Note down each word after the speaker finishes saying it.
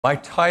My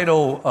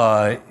title,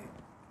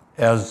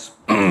 as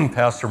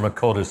Pastor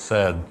Makota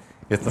said,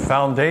 if the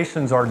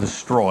foundations are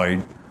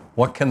destroyed,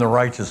 what can the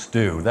righteous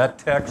do? That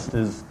text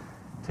is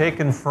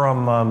taken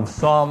from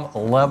Psalm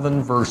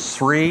 11, verse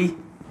 3.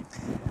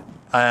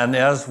 And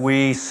as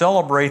we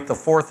celebrate the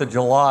 4th of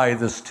July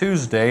this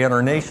Tuesday and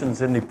our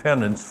nation's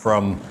independence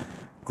from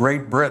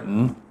Great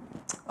Britain,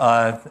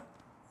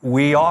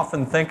 we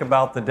often think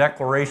about the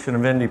Declaration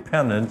of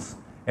Independence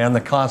and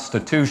the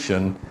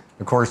Constitution.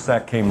 Of course,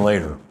 that came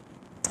later.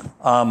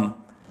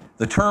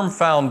 The term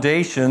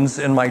foundations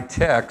in my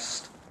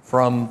text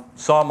from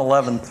Psalm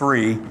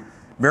 11:3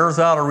 bears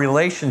out a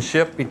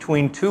relationship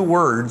between two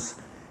words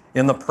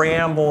in the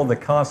preamble of the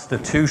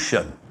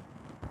Constitution.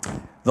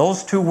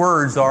 Those two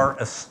words are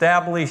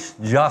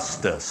established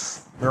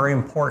justice. Very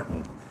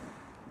important.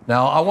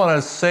 Now, I want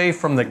to say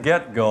from the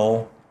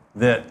get-go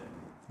that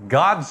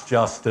God's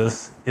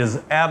justice is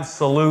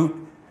absolute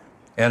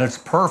and it's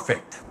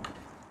perfect.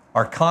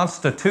 Our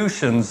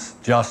Constitution's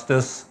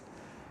justice,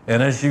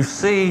 and as you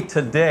see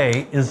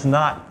today, is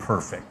not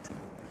perfect.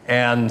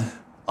 And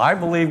I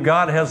believe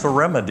God has a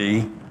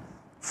remedy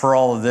for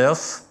all of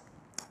this.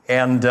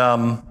 And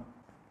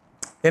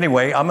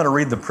anyway, I'm going to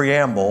read the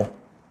preamble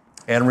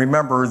and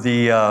remember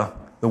the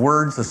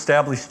words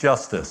establish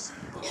justice.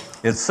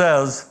 It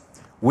says,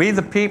 "We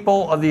the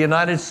people of the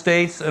United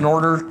States, in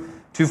order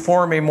to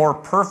form a more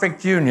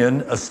perfect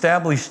union,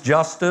 establish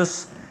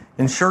justice,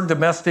 ensure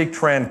domestic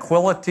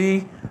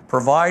tranquility,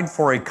 provide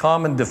for a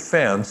common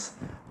defense,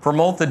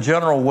 promote the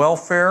general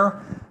welfare,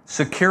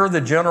 secure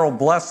the general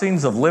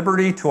blessings of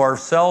liberty to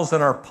ourselves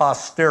and our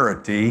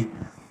posterity,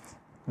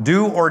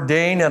 do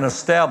ordain and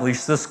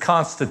establish this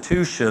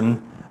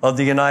Constitution of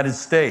the United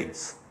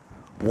States."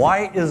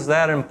 Why is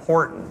that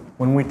important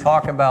when we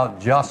talk about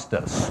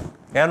justice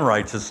and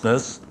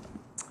righteousness?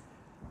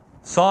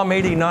 Psalm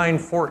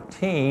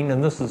 89:14,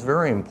 and this is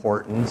very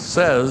important,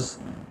 says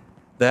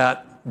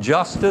that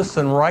justice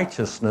and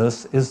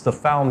righteousness is the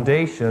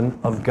foundation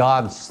of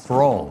God's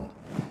throne.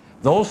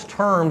 Those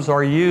terms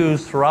are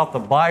used throughout the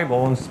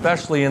Bible, and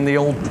especially in the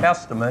Old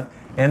Testament,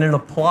 and it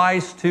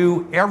applies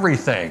to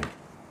everything,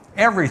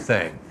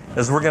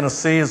 as we're going to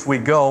see as we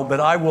go, but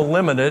I will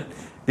limit it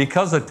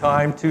because of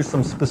time to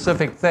some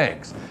specific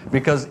things,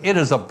 because it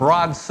is a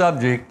broad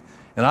subject,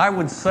 and I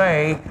would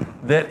say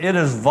that it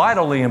is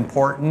vitally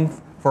important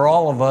for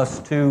all of us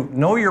to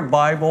know your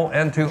Bible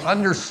and to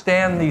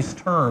understand these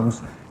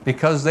terms,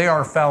 because they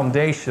are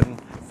foundational,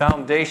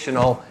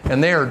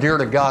 and they are dear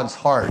to God's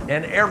heart,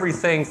 and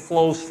everything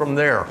flows from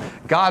there.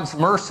 God's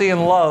mercy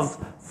and love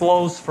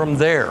flows from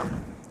there,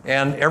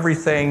 and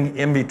everything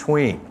in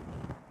between.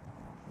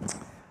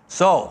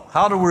 So,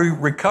 how do we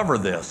recover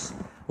this?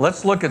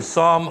 Let's look at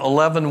Psalm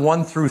 11,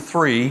 1 through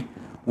 3,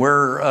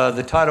 where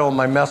the title of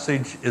my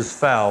message is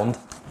found.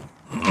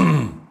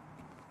 "In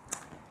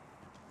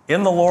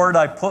the Lord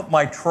I put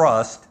my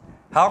trust.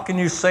 How can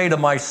you say to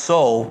my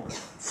soul,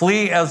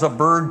 flee as a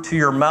bird to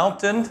your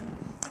mountain?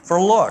 For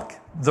look,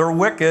 the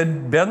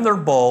wicked bend their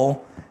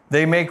bow,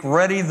 they make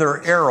ready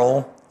their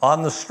arrow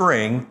on the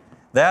string,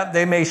 that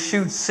they may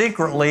shoot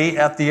secretly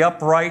at the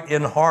upright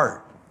in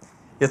heart.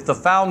 If the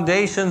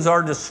foundations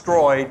are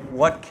destroyed,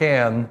 what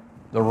can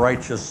the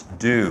righteous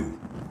do?"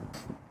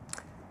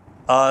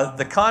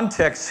 The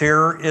context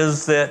here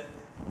is that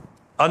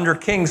under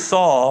King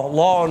Saul,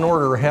 law and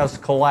order has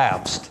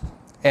collapsed,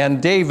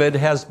 and David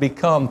has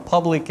become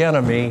public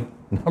enemy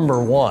number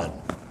one,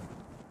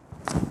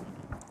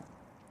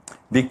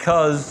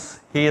 because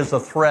he is a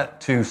threat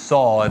to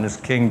Saul and his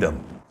kingdom.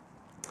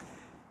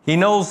 He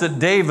knows that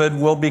David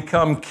will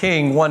become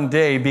king one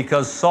day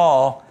because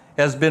Saul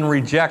has been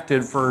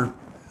rejected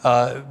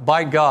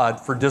by God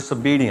for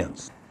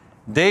disobedience.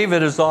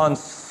 David is on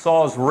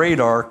Saul's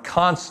radar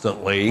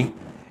constantly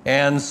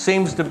and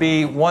seems to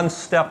be one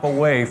step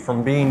away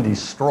from being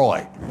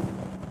destroyed.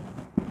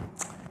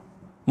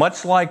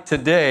 Much like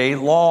today,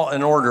 law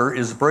and order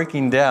is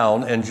breaking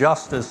down and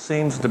justice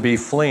seems to be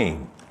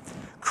fleeing.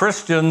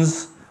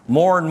 Christians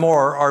more and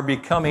more are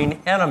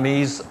becoming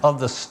enemies of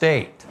the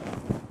state.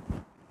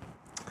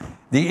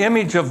 The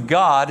image of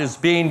God is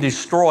being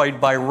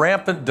destroyed by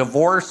rampant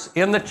divorce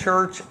in the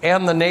church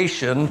and the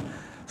nation,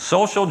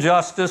 social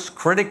justice,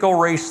 critical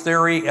race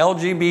theory,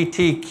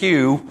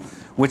 LGBTQ,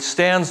 which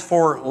stands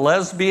for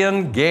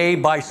lesbian, gay,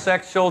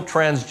 bisexual,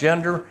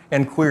 transgender,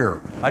 and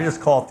queer. I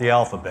just call it the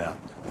alphabet.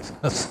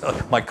 That's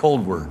my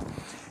code word.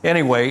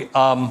 Anyway,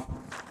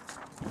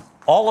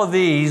 all of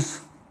these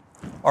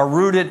are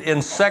rooted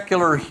in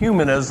secular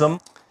humanism.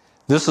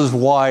 This is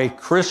why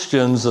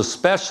Christians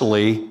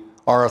especially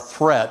are a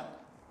threat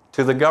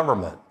to the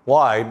government.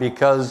 Why?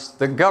 Because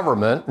the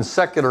government and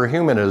secular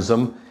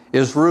humanism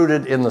is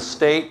rooted in the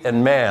state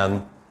and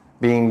man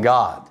being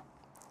God.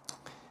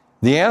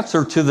 The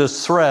answer to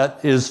this threat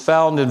is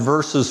found in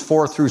verses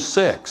 4 through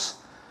 6.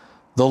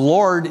 "The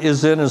Lord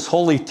is in his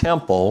holy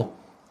temple.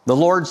 The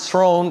Lord's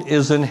throne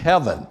is in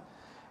heaven.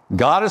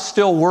 God is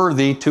still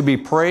worthy to be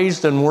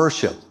praised and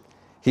worshiped.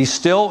 He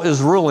still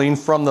is ruling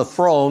from the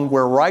throne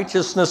where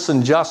righteousness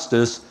and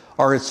justice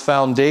are its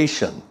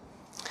foundation.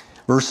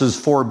 verses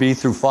 4b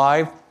through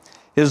 5.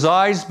 His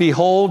eyes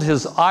behold,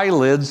 his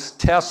eyelids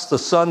test the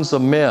sons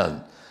of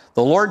men.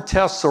 The Lord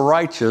tests the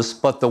righteous,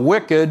 but the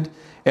wicked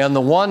and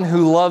the one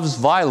who loves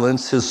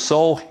violence his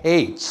soul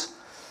hates.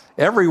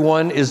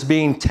 Everyone is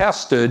being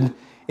tested,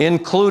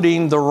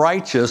 including the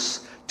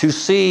righteous, to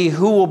see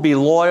who will be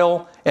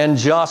loyal and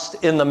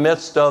just in the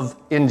midst of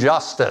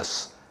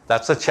injustice.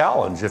 That's a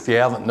challenge if you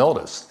haven't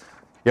noticed.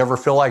 You ever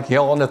feel like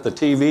yelling at the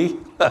TV?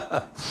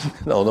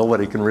 No,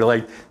 nobody can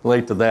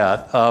relate to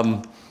that.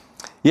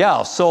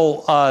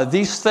 So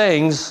these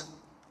things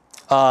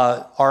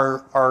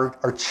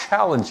are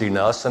challenging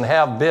us and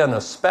have been,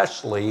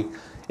 especially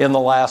in the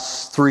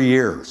last 3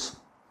 years.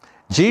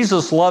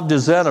 Jesus loved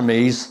his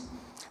enemies,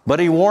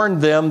 but he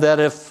warned them that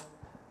if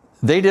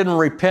they didn't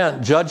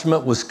repent,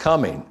 judgment was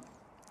coming.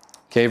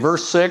 Okay,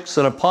 verse 6,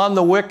 and upon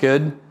the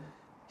wicked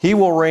he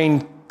will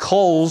rain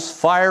coals,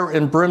 fire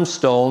and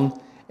brimstone,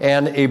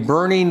 and a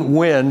burning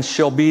wind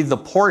shall be the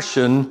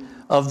portion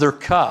of their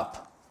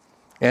cup.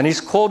 And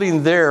he's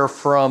quoting there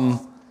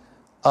from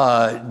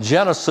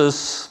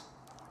Genesis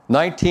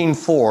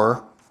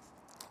 19:4,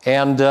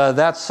 and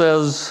that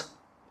says,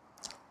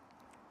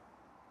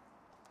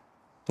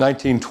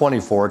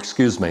 19:24,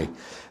 excuse me.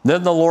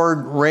 Then the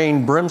Lord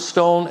rained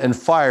brimstone and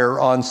fire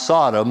on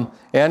Sodom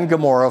and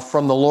Gomorrah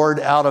from the Lord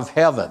out of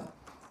heaven.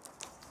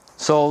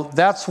 So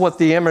that's what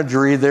the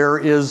imagery there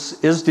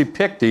is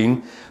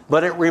depicting,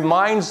 but it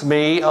reminds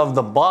me of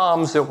the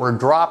bombs that were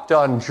dropped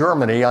on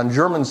Germany, on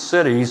German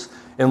cities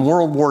in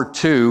World War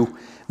II,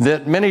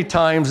 that many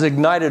times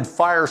ignited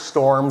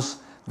firestorms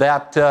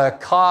that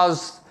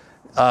caused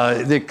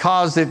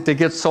it to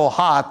get so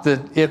hot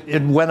that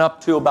it went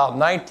up to about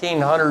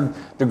 1900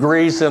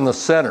 degrees in the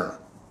center.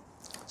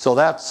 So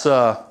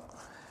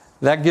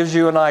that gives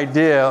you an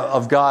idea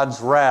of God's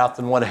wrath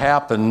and what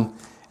happened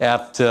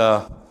at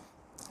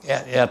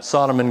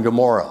Sodom and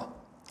Gomorrah.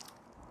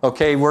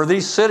 Okay, where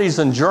these cities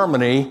in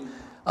Germany,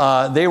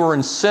 they were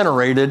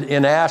incinerated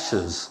in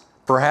ashes,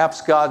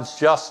 perhaps God's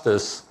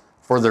justice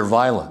for their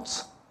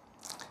violence.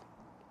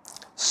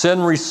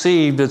 Sin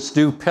received its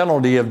due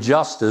penalty of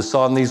justice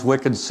on these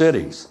wicked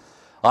cities.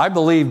 I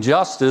believe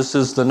justice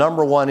is the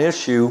number one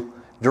issue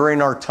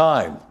during our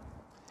time.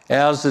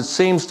 As it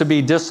seems to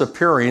be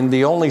disappearing,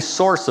 the only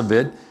source of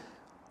it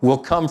will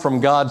come from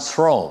God's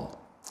throne.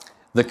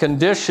 The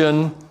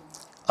condition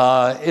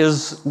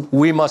is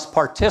we must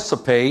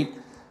participate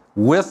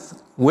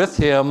with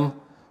him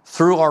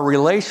through our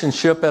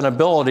relationship and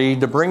ability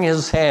to bring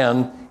his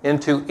hand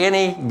into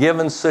any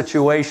given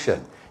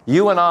situation.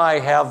 You and I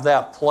have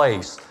that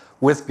place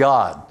with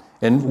God,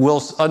 and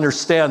we'll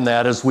understand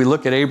that as we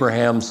look at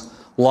Abraham's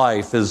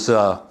life, as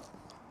I'm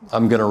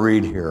going to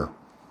read here.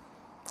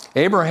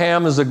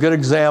 Abraham is a good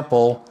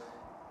example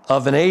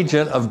of an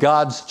agent of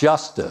God's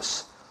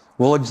justice.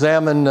 We'll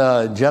examine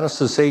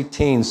Genesis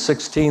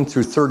 18:16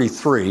 through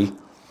 33.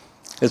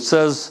 It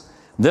says,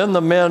 Then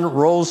the men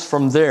rose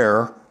from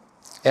there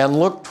and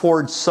looked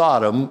toward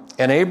Sodom,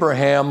 and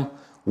Abraham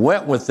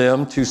went with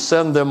them to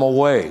send them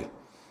away.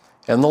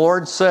 And the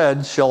Lord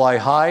said, Shall I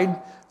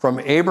hide from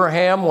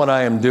Abraham what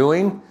I am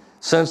doing?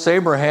 Since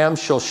Abraham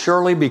shall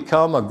surely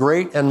become a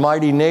great and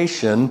mighty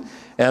nation,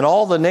 and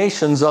all the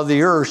nations of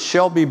the earth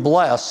shall be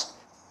blessed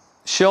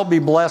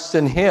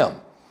in him.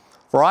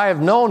 For I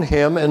have known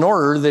him in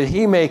order that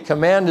he may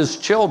command his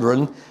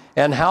children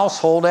and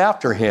household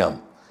after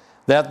him,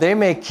 that they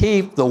may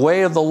keep the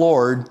way of the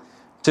Lord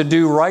to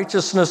do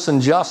righteousness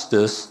and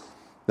justice,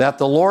 that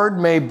the Lord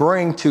may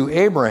bring to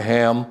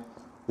Abraham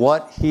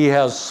what he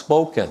has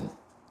spoken.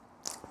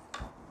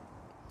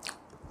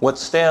 What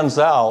stands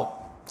out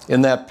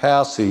in that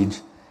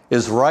passage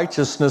is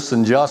righteousness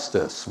and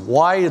justice.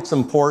 Why it's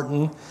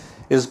important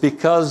is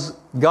because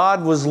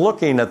God was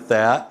looking at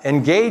that,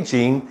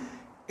 engaging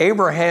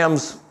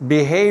Abraham's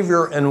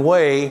behavior and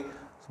way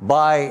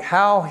by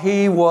how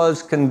he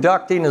was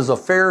conducting his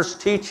affairs,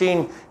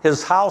 teaching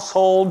his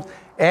household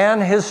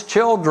and his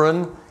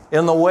children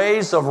in the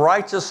ways of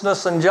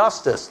righteousness and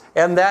justice.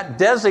 And that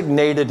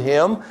designated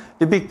him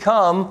to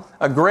become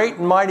a great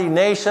and mighty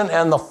nation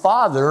and the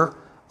father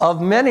of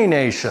many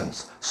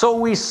nations. So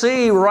we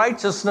see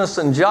righteousness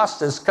and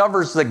justice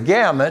covers the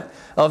gamut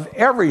of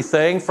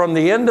everything from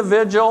the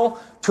individual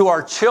to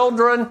our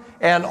children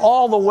and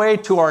all the way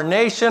to our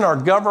nation, our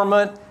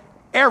government,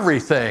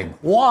 everything.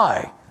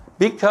 Why?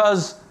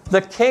 Because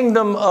the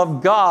kingdom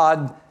of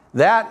God,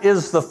 that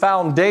is the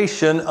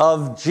foundation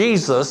of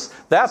Jesus.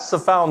 That's the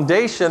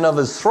foundation of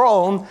his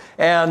throne.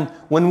 And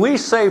when we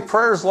say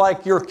prayers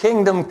like, Your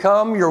kingdom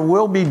come, your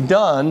will be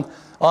done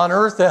on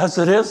earth as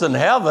it is in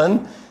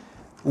heaven,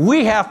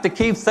 we have to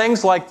keep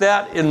things like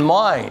that in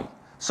mind.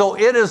 So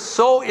it is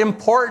so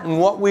important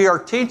what we are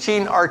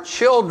teaching our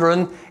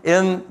children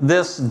in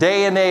this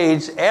day and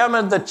age and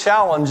in the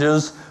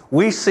challenges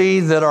we see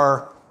that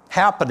are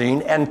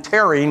happening and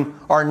tearing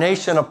our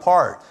nation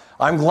apart.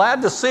 I'm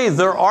glad to see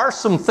there are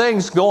some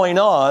things going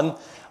on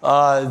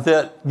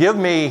that give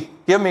me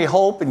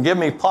hope and give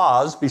me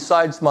pause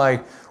besides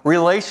my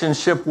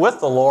relationship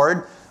with the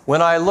Lord.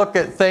 When I look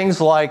at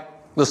things like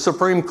the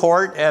Supreme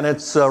Court, and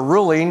it's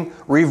ruling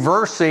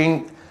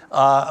reversing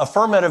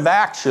affirmative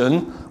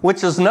action,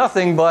 which is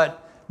nothing but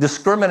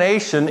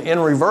discrimination in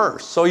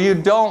reverse. So you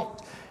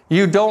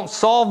don't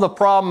solve the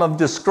problem of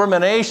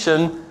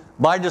discrimination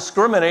by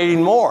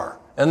discriminating more.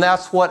 And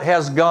that's what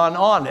has gone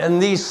on.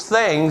 And these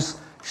things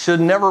should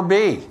never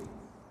be,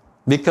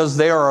 because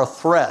they are a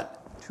threat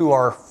to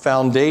our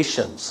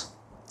foundations.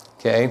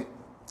 Okay?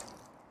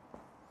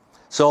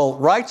 So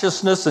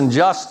righteousness and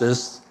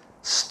justice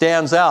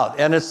stands out.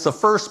 And it's the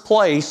first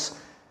place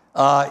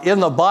in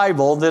the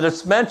Bible that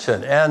it's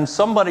mentioned. And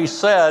somebody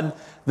said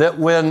that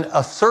when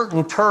a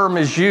certain term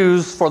is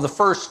used for the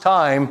first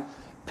time,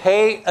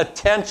 pay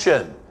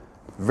attention.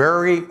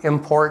 Very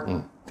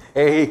important.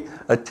 Pay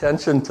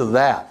attention to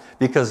that,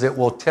 because it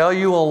will tell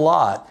you a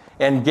lot,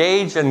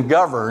 engage and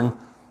govern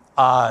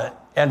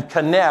and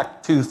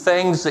connect to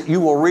things that you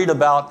will read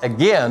about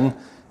again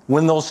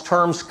when those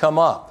terms come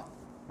up.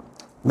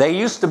 They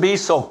used to be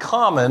so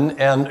common,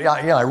 and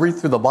I read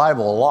through the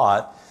Bible a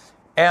lot,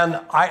 and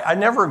I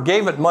never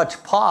gave it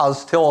much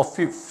pause till a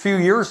few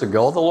years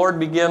ago. The Lord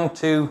began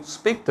to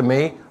speak to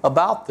me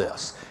about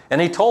this. And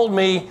he told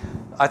me,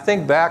 I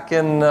think back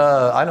in,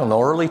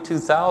 early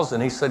 2000,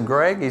 he said,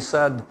 Greg, he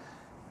said,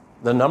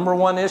 the number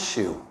one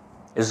issue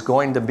is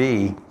going to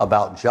be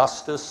about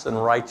justice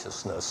and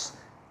righteousness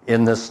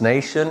in this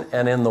nation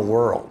and in the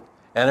world.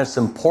 And it's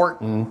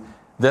important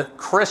that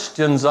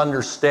Christians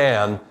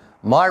understand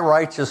my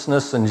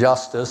righteousness and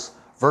justice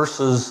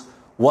versus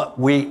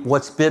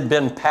what's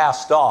been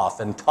passed off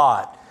and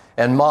taught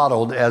and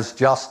modeled as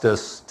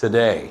justice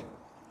today.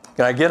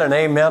 Can I get an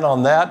amen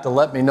on that to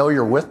let me know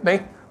you're with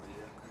me?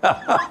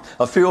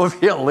 A few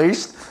of you at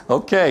least?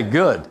 Okay,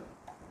 good.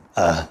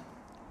 All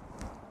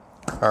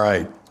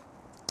right.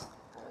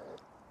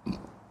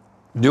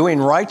 Doing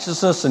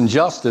righteousness and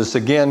justice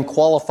again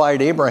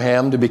qualified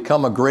Abraham to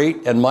become a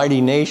great and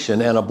mighty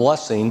nation and a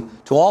blessing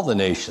to all the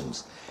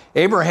nations.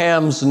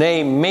 Abraham's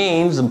name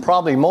means, and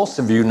probably most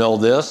of you know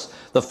this,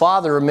 the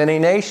father of many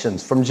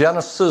nations, from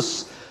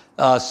Genesis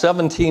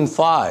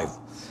 17:5.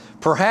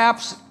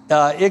 Perhaps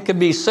it could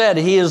be said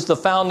he is the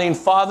founding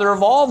father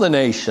of all the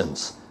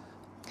nations.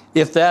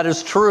 If that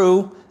is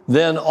true,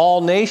 then all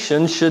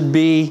nations should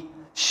be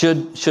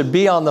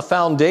on the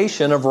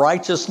foundation of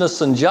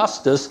righteousness and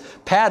justice,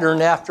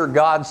 patterned after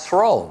God's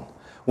throne.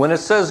 When it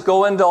says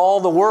go into all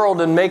the world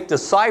and make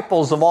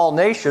disciples of all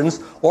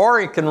nations,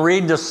 or you can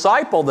read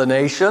disciple the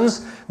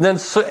nations,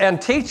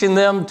 and teaching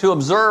them to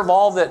observe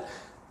all that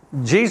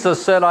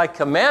Jesus said, I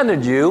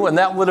commanded you, and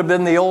that would have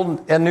been the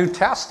Old and New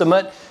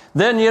Testament,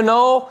 then you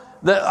know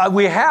that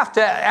we have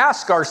to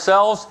ask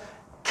ourselves,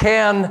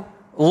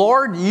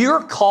 Lord,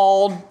 you're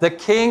called the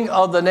King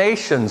of the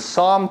nations,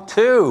 Psalm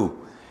 2.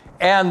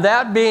 And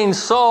that being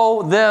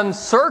so, then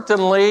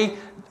certainly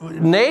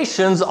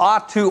nations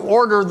ought to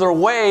order their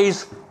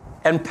ways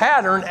and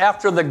pattern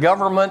after the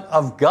government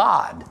of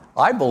God,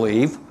 I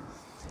believe.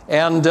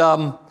 And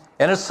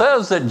it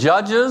says that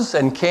judges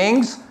and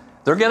kings,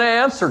 they're going to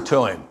answer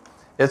to him.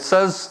 It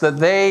says that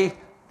they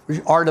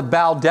are to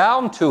bow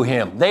down to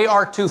him. They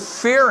are to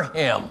fear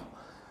him.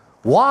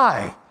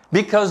 Why?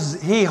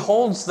 Because he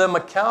holds them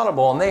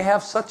accountable, and they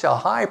have such a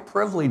high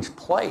privileged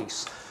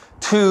place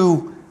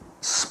to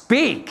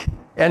speak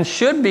and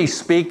should be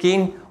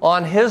speaking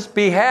on his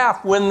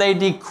behalf when they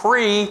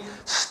decree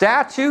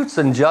statutes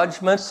and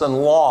judgments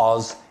and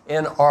laws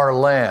in our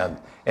land.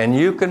 And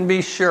you can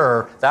be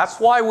sure that's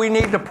why we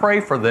need to pray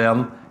for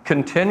them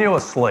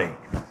continuously,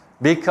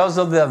 because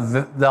of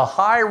the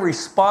high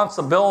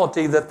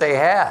responsibility that they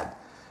had.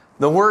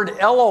 The word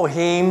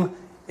Elohim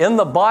in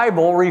the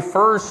Bible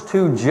refers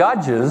to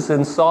judges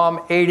in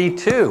Psalm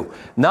 82,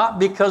 not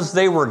because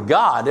they were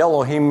God,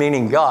 Elohim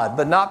meaning God,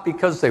 but not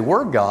because they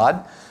were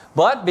God,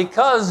 but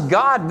because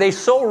God, they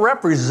so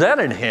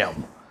represented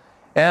him.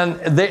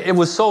 And it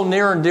was so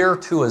near and dear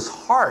to his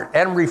heart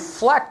and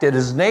reflected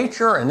his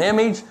nature and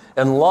image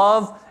and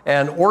love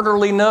and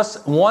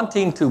orderliness,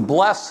 wanting to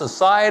bless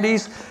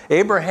societies.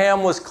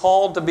 Abraham was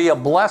called to be a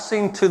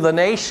blessing to the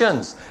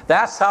nations.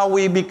 That's how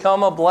we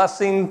become a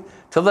blessing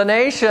to the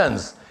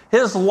nations.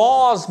 His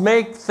laws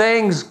make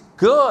things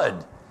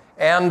good.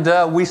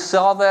 And we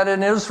saw that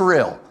in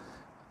Israel.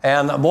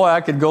 And boy,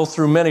 I could go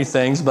through many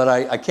things, but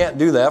I can't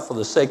do that for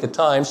the sake of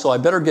time, so I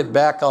better get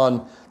back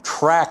on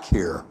track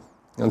here,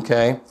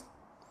 okay?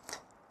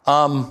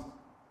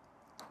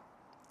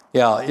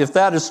 If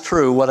that is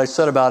true, what I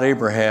said about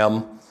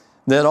Abraham,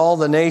 then all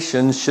the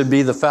nations should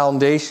be on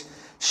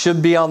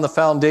the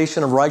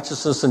foundation of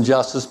righteousness and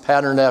justice,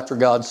 patterned after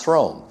God's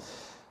throne.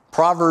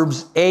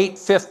 Proverbs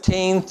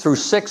 8:15 through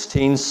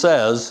 16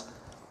 says,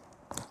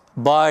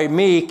 by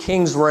me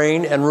kings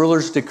reign and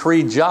rulers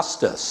decree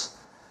justice.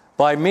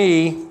 By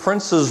me,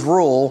 princes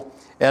rule,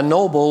 and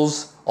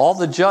nobles, all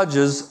the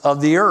judges of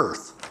the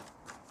earth.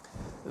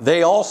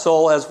 They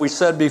also, as we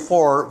said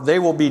before, they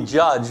will be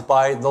judged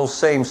by those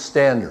same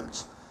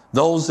standards,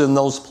 those in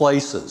those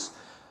places.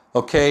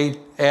 Okay,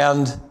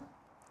 and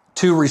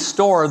to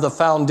restore the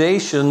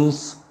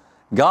foundations,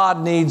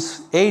 God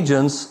needs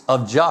agents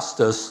of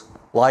justice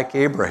like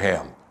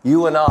Abraham.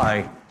 you and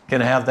I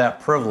can have that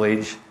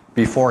privilege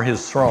before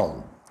his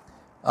throne.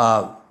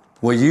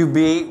 Will you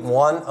be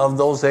one of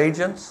those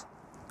agents?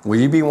 Will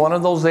you be one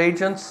of those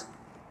agents?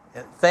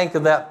 Think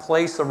of that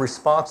place of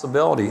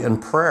responsibility in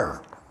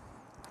prayer.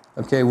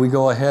 Okay, we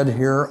go ahead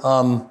here.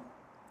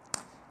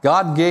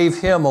 God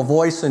gave him a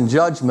voice in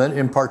judgment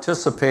in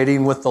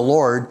participating with the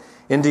Lord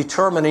in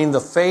determining the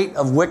fate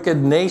of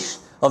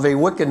a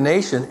wicked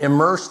nation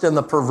immersed in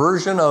the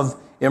perversion of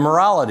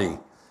immorality.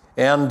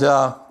 And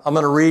I'm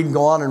going to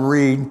go on and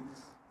read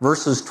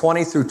verses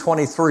 20 through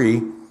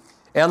 23.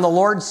 And the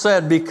Lord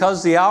said,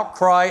 because the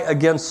outcry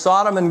against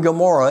Sodom and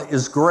Gomorrah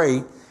is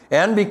great,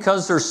 and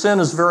because their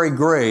sin is very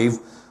grave,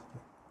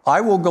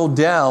 I will go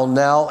down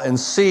now and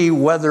see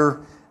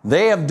whether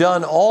they have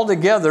done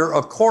altogether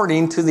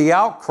according to the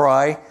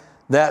outcry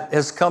that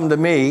has come to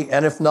me,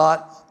 and if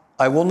not,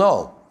 I will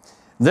know.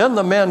 Then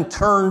the men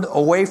turned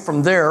away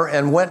from there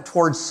and went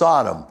towards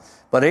Sodom,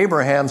 but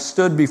Abraham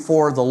stood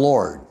before the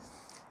Lord.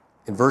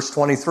 In verse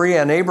 23,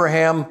 and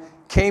Abraham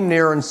came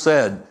near and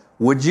said,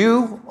 would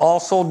you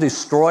also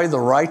destroy the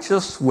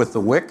righteous with the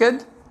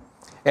wicked?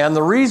 And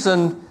the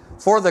reason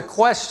for the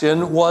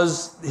question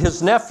was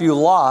his nephew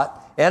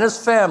Lot and his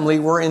family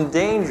were in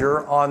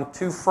danger on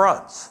two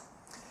fronts.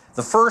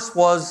 The first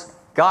was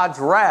God's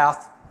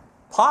wrath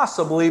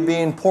possibly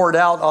being poured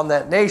out on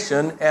that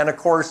nation, and of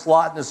course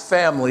Lot and his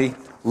family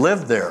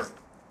lived there.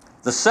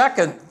 The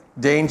second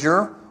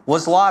danger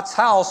was Lot's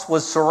house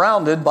was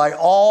surrounded by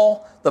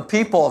all the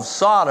people of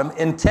Sodom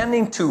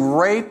intending to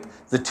rape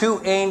the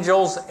two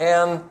angels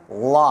and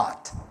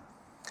Lot.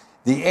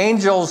 The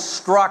angels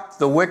struck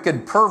the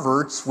wicked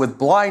perverts with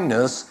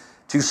blindness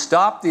to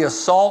stop the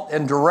assault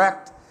and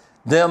direct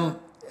them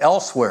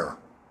elsewhere.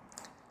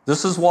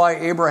 This is why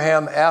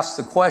Abraham asked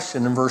the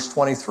question in verse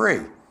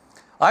 23.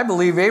 I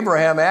believe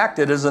Abraham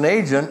acted as an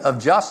agent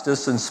of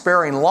justice in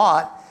sparing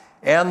Lot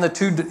and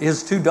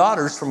his two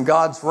daughters from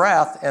God's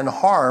wrath and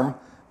harm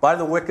by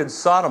the wicked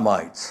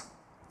Sodomites.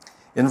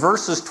 In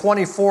verses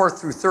 24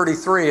 through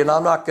 33, and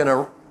I'm not going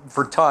to,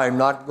 for time,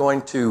 not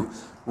going to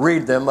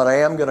read them, but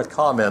I am going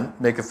to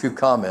make a few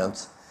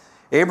comments.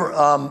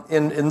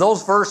 In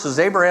those verses,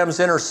 Abraham's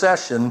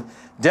intercession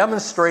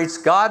demonstrates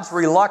God's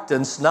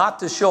reluctance not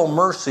to show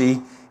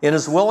mercy in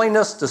his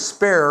willingness to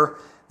spare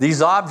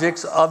these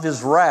objects of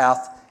his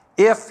wrath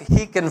if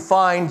he can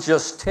find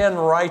just 10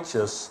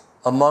 righteous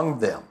among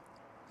them,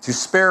 to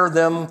spare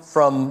them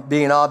from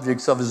being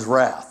objects of his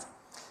wrath.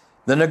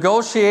 The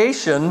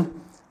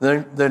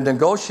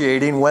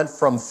negotiating went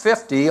from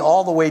 50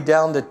 all the way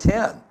down to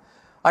 10.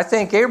 I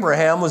think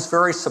Abraham was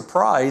very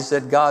surprised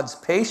at God's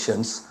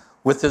patience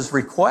with his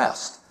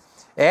request,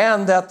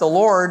 and that the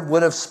Lord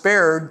would have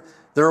spared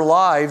their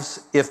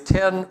lives if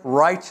 10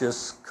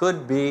 righteous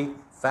could be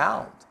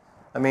found.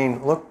 I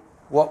mean, look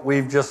what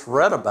we've just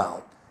read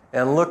about,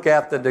 and look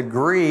at the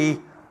degree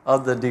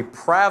of the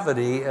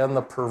depravity and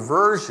the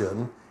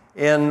perversion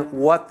in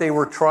what they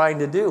were trying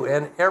to do,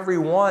 and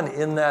everyone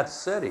in that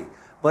city.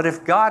 But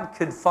if God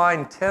could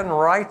find 10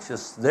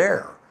 righteous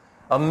there,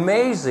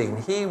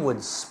 amazing, he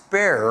would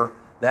spare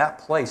that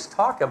place.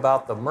 Talk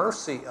about the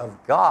mercy of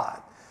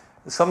God.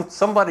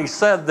 Somebody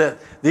said that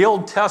the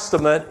Old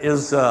Testament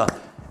is,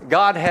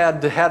 God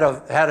had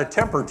a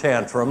temper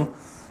tantrum,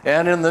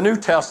 and in the New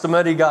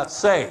Testament he got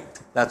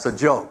saved. That's a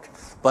joke.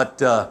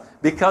 But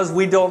because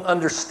we don't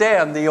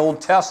understand the Old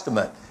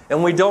Testament,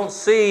 and we don't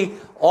see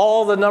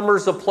all the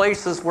numbers of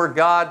places where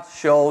God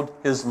showed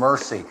his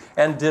mercy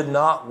and did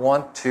not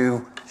want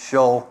to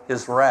show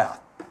his wrath.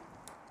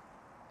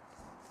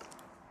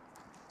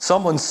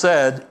 Someone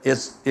said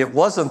it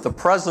wasn't the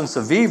presence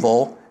of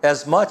evil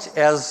as much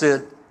as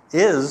it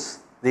is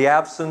the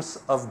absence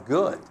of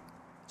good.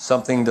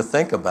 Something to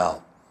think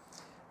about.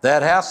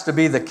 That has to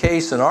be the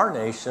case in our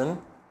nation,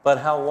 but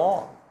how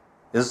long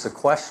is the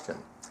question?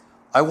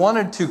 I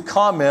wanted to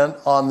comment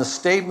on the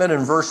statement in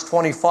verse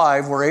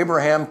 25 where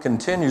Abraham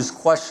continues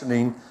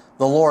questioning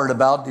the Lord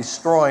about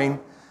destroying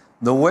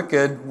the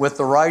wicked with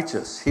the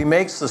righteous. He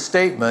makes the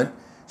statement,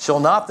 shall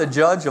not the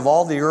judge of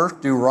all the earth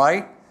do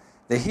right?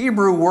 The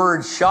Hebrew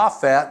word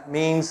shaphat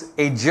means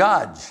a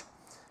judge.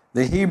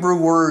 The Hebrew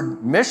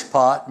word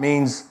mishpat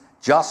means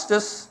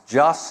justice,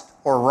 just,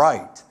 or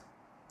right.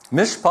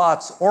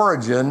 Mishpat's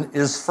origin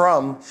is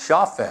from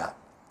shaphat.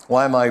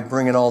 Why am I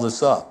bringing all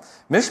this up?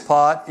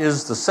 Mishpat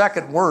is the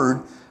second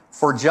word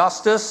for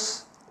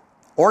justice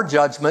or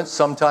judgment,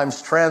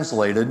 sometimes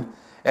translated,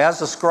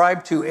 as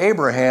ascribed to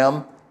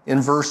Abraham in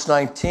verse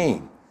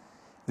 19.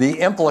 The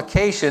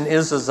implication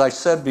is, as I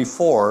said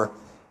before,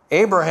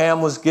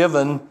 Abraham was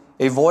given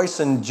a voice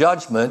in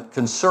judgment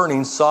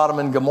concerning Sodom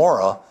and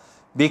Gomorrah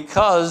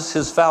because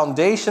his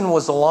foundation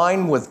was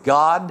aligned with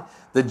God,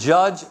 the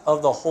judge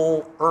of the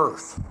whole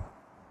earth.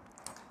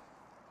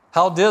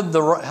 How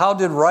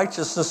did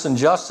righteousness and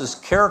justice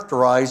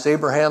characterize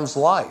Abraham's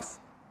life?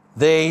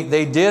 They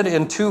did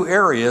in two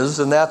areas,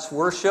 and that's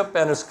worship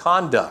and his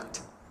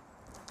conduct.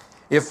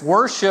 In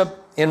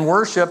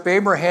worship,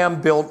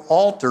 Abraham built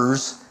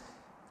altars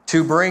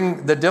to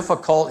bring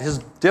his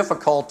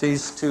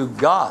difficulties to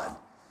God.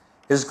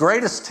 His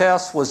greatest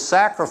test was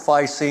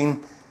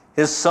sacrificing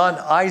his son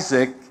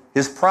Isaac,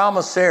 his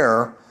promised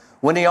heir,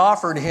 when he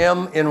offered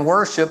him in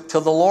worship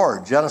to the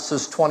Lord,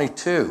 Genesis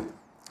 22.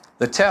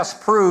 The test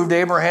proved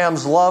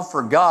Abraham's love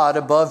for God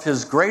above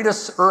his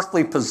greatest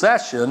earthly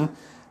possession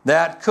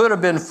that could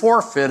have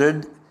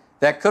forfeited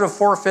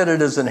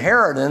his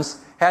inheritance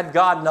had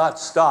God not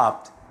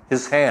stopped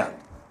his hand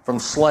from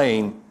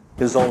slaying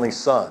his only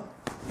son.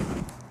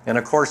 And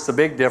of course, the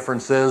big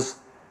difference is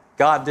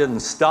God didn't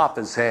stop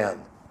his hand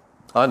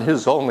on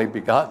his only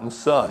begotten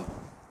son,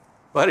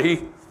 but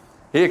he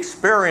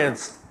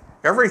experienced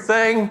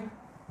everything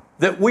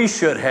that we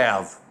should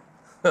have,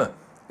 and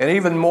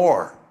even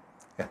more.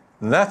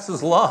 And that's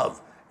his love.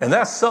 And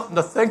that's something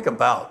to think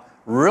about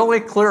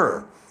really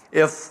clear,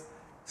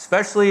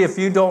 especially if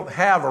you don't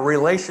have a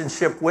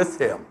relationship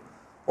with him,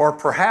 or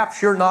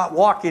perhaps you're not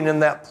walking in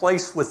that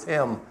place with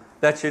him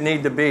that you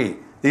need to be.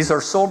 These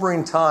are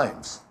sobering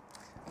times.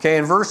 Okay,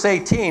 in verse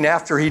 18,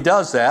 after he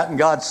does that and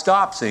God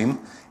stops him,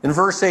 in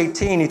verse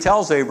 18 he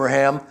tells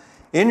Abraham,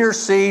 "In your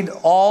seed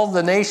all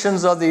the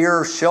nations of the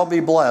earth shall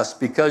be blessed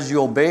because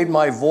you obeyed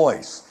my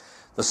voice."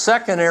 The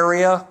second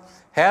area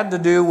had to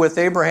do with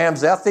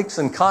Abraham's ethics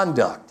and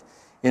conduct.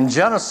 In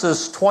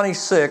Genesis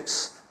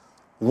 26,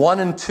 1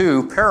 and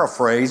 2,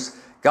 paraphrase,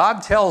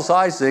 God tells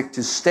Isaac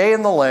to stay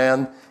in the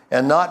land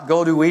and not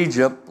go to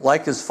Egypt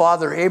like his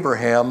father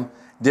Abraham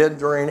did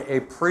during a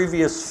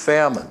previous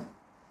famine,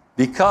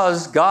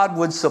 because God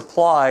would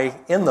supply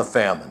in the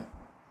famine.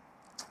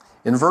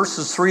 In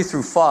verses 3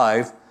 through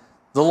 5,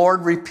 the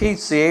Lord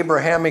repeats the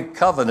Abrahamic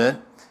covenant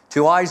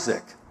to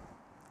Isaac.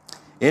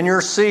 "In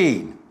your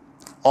seed,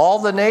 all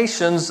the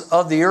nations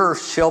of the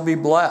earth shall be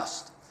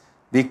blessed.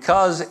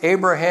 Because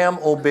Abraham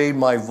obeyed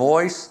my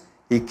voice,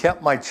 he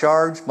kept my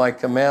charge, my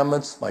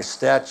commandments, my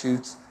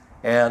statutes,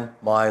 and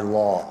my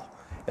law."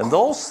 And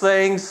those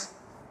things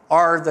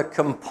are the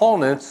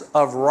components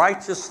of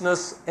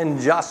righteousness and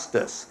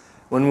justice.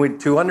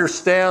 To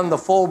understand the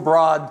full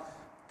broad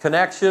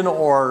connection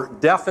or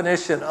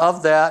definition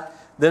of that,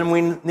 then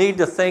we need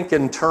to think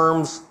in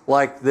terms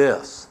like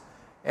this.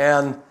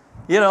 And,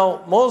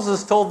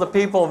 Moses told the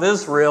people of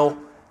Israel,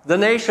 the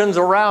nations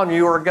around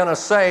you are going to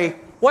say,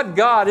 "What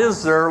God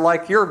is there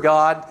like your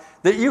God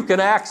that you can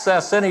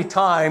access any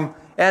time?"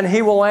 And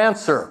he will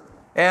answer.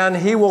 And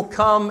he will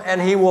come and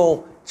he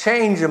will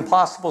change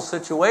impossible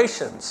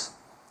situations.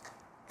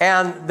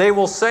 And they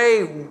will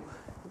say,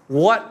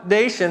 "What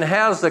nation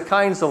has the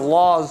kinds of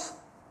laws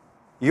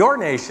your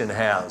nation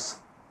has?"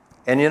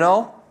 And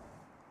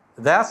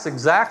that's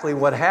exactly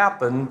what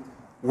happened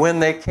when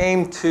they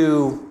came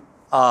to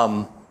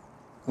Solomon,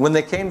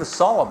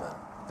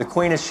 the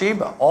Queen of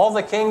Sheba. All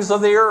the kings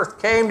of the earth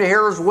came to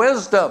hear his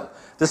wisdom,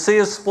 to see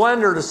his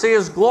splendor, to see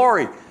his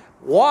glory.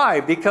 Why?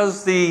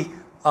 Because the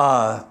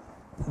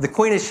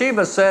Queen of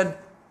Sheba said,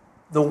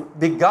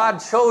 God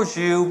chose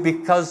you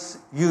because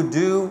you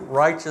do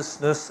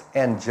righteousness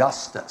and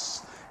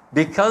justice.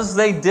 Because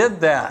they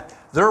did that,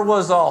 there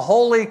was a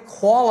holy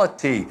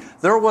quality,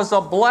 there was a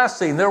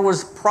blessing, there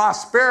was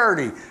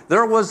prosperity,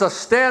 there was a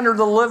standard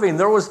of living,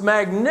 there was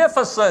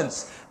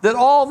magnificence that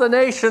all the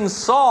nations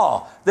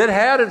saw, that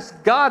had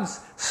God's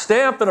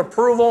stamp and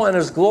approval and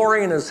his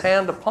glory and his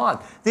hand upon.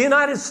 The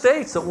United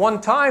States at one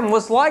time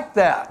was like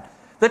that.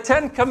 The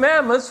Ten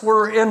Commandments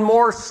were in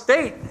more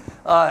state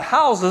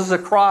houses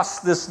across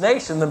this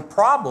nation than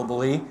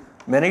probably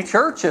many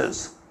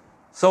churches.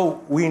 So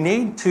we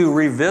need to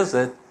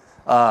revisit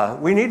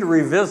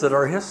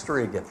our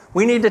history again.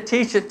 We need to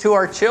teach it to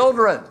our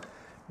children,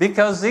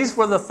 because these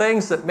were the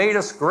things that made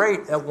us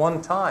great at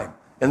one time,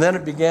 and then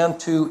it began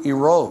to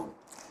erode.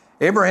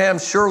 Abraham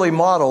surely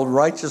modeled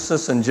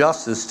righteousness and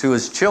justice to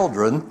his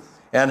children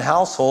and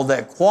household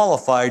that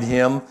qualified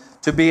him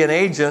to be an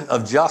agent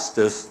of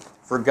justice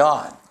for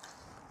God.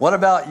 What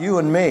about you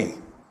and me?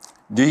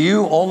 Do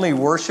you only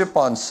worship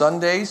on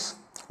Sundays?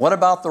 What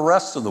about the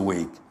rest of the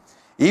week?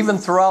 Even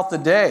throughout the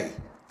day,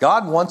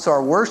 God wants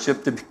our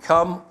worship to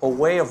become a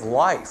way of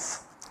life.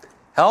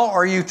 How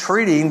are you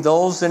treating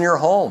those in your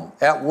home,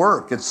 at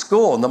work, at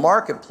school, in the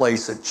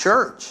marketplace, at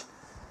church?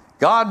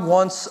 God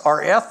wants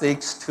our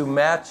ethics to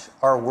match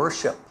our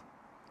worship.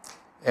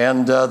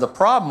 And the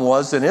problem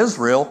was in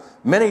Israel,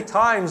 many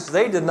times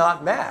they did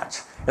not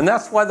match. And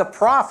that's why the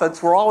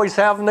prophets were always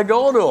having to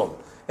go to them.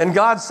 And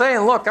God's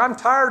saying, "Look, I'm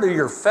tired of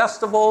your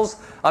festivals.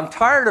 I'm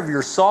tired of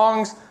your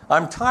songs.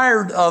 I'm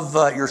tired of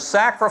your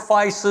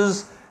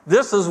sacrifices.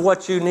 This is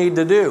what you need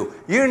to do.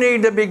 You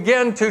need to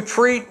begin to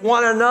treat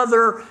one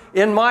another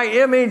in my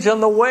image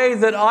and the way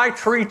that I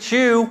treat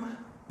you,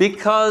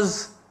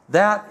 because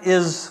that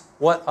is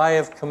what I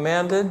have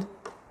commanded,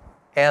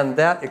 and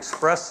that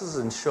expresses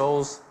and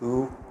shows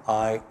who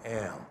I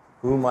am,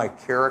 who my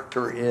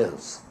character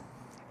is.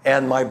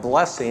 And my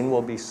blessing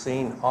will be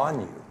seen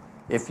on you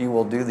if you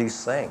will do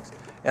these things."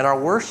 And our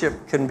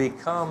worship can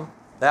become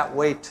that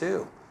way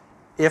too,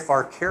 if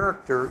our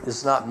character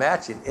is not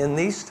matching. In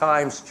these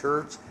times,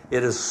 church,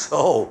 it is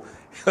so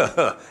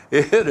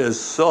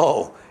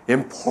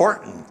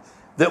important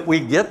that we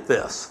get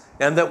this,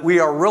 and that we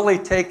are really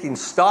taking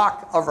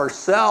stock of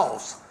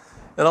ourselves.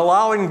 and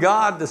allowing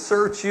God to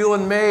search you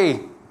and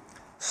me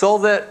so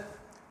that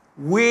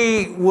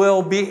we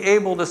will be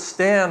able to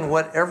stand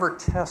whatever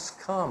tests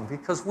come,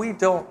 because we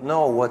don't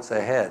know what's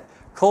ahead.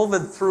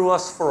 COVID threw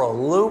us for a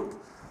loop,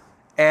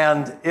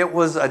 and it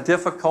was a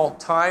difficult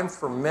time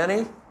for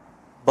many,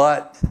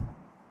 but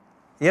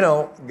you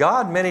know,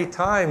 God many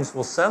times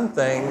will send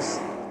things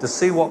to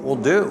see what we'll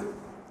do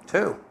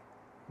too.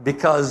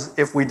 Because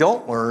if we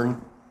don't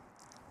learn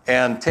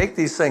and take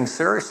these things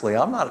seriously,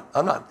 I'm not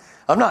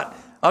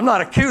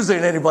accusing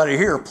anybody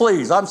here,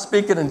 please. I'm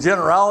speaking in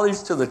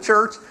generalities to the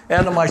church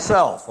and to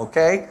myself,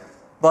 okay?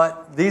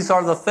 But these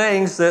are the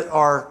things that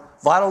are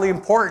vitally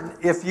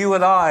important if you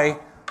and I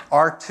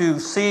are to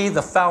see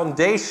the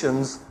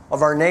foundations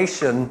of our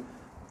nation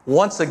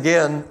once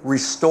again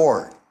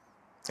restored.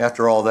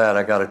 After all that,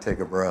 I got to take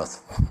a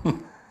breath.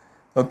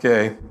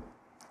 Okay.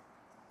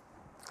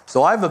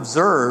 So I've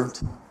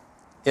observed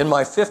in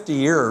my 50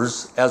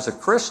 years as a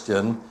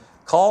Christian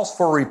calls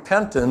for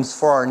repentance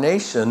for our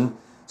nation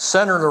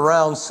centered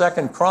around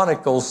 2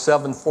 Chronicles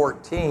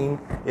 7:14,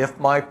 if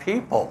my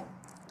people.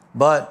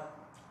 But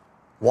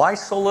why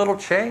so little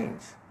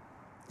change?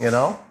 You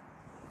know,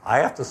 I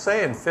have to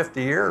say in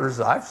 50 years,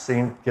 I've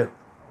seen it get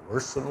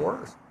worse and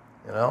worse,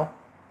 you know,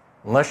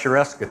 unless your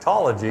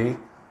eschatology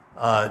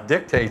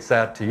dictates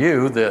that to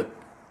you that,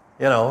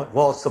 you know,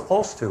 well, it's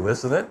supposed to,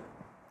 isn't it?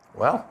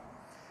 Well,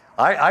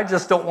 I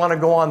just don't want to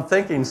go on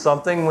thinking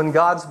something when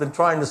God's been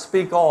trying to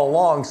speak all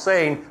along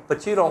saying,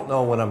 but you don't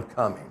know when I'm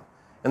coming.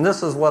 And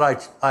this is what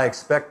I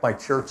expect my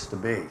church to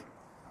be,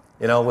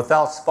 you know,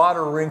 without spot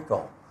or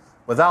wrinkle,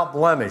 without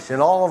blemish, in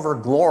all of her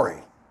glory.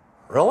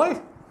 Really?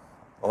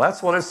 Well,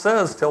 that's what it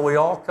says, till we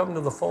all come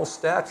to the full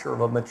stature of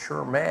a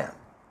mature man,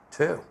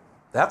 too.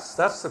 That's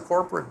the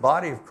corporate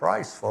body of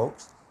Christ,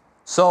 folks.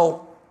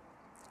 So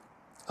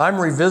I'm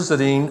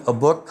revisiting a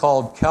book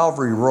called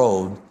Calvary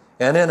Road,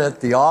 and in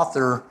it the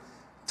author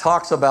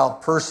talks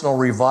about personal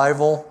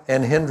revival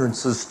and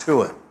hindrances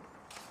to it.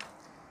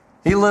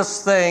 He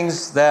lists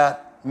things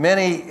that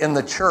many in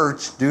the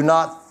church do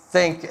not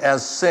think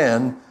as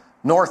sin,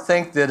 nor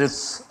think that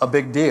it's a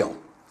big deal.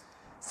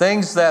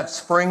 Things that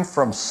spring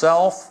from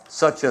self,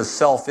 such as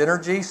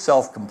self-energy,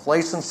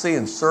 self-complacency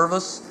in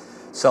service,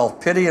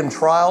 self-pity in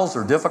trials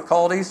or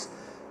difficulties,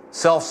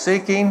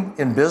 self-seeking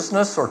in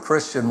business or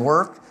Christian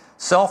work,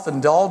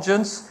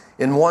 self-indulgence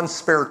in one's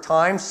spare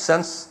time,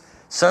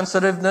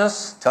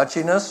 sensitiveness,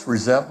 touchiness,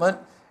 resentment,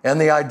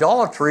 and the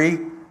idolatry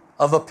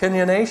of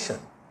opinionation.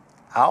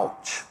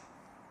 Ouch.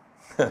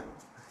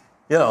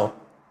 You know,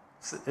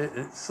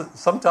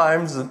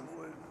 sometimes,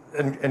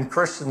 and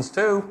Christians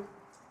too,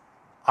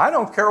 I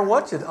don't care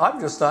what I'm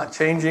just not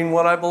changing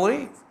what I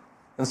believe.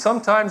 And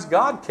sometimes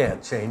God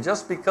can't change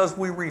us because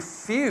we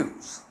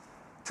refuse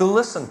to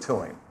listen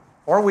to Him.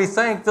 Or we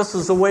think this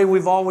is the way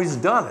we've always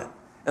done it.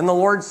 And the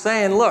Lord's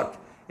saying, look,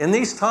 in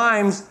these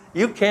times,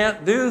 you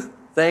can't do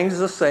things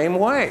the same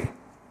way.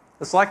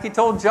 It's like He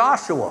told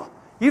Joshua,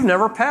 you've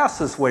never passed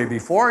this way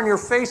before and you're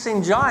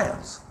facing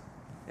giants.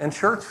 And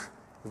church,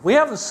 if we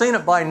haven't seen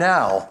it by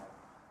now,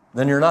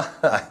 then you're not,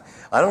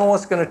 I don't know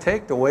what's going to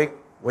take to wake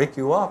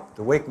you up,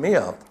 to wake me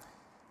up.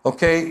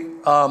 Okay,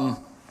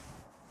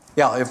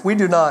 if we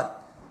do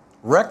not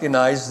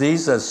recognize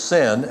these as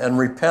sin and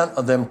repent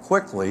of them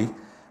quickly,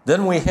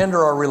 then we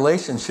hinder our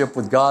relationship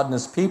with God and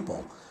His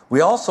people.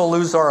 We also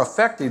lose our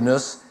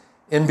effectiveness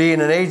in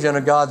being an agent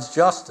of God's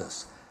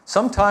justice.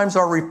 Sometimes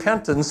our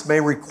repentance may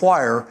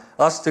require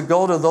us to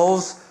go to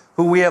those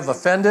who we have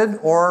offended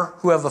or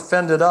who have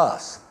offended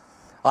us.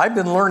 I've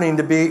been learning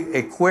to be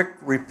a quick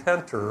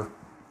repenter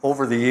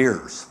over the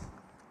years.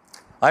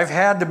 I've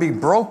had to be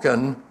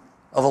broken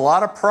of a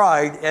lot of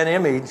pride and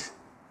image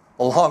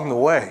along the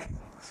way.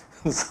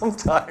 And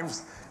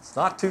sometimes it's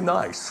not too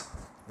nice,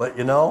 but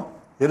you know,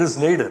 it is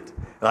needed.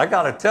 And I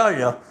got to tell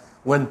you,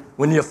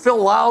 when you feel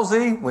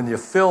lousy, when you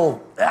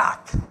feel,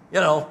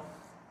 you know,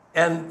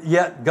 and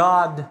yet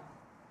God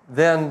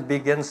then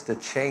begins to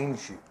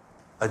change you,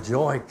 a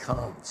joy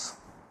comes.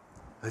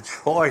 A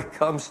joy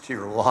comes to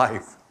your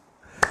life.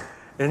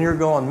 And you're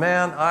going,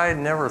 man, I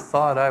never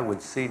thought I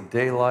would see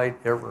daylight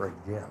ever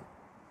again.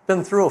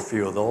 Been through a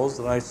few of those,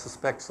 and I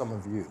suspect some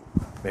of you,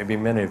 maybe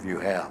many of you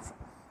have,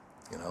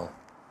 you know.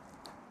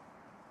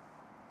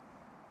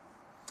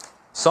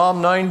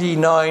 Psalm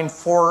 99,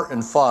 4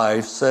 and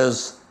 5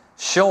 says,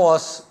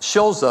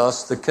 shows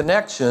us the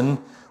connection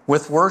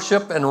with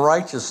worship and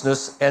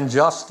righteousness and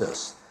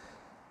justice.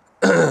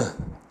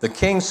 The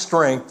king's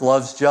strength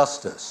loves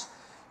justice.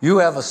 You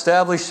have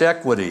established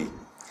equity.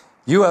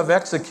 You have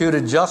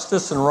executed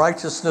justice and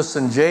righteousness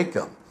in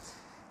Jacob.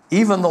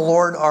 Even the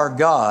Lord our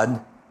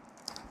God,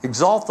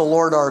 exalt the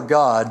Lord our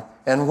God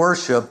and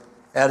worship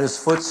at His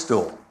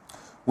footstool.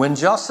 When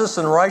justice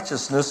and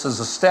righteousness is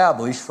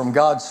established from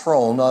God's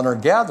throne on our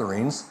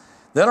gatherings,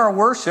 then our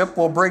worship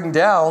will bring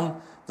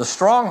down the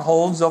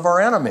strongholds of our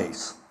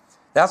enemies.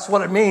 That's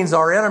what it means.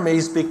 Our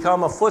enemies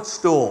become a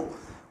footstool.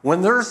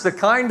 When there's the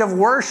kind of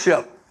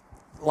worship,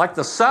 like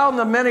the sound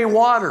of many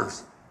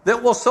waters,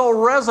 that will so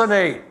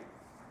resonate,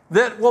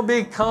 that will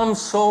become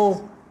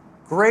so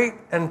great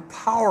and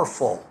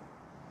powerful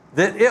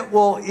that it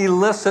will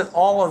elicit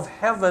all of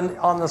heaven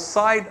on the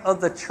side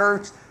of the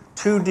church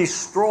to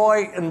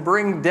destroy and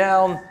bring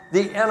down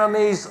the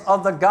enemies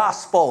of the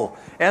gospel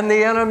and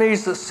the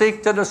enemies that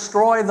seek to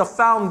destroy the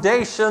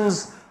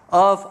foundations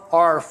of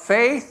our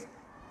faith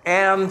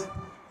and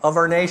of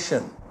our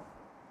nation.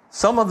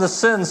 Some of the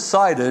sins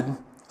cited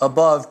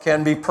above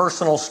can be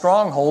personal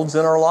strongholds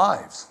in our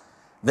lives.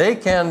 They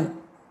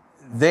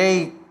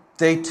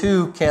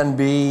too can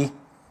be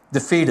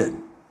defeated.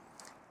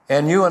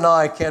 And you and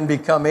I can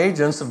become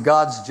agents of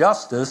God's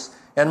justice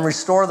and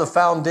restore the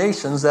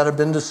foundations that have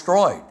been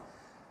destroyed.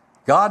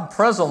 God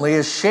presently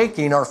is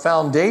shaking our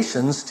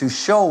foundations to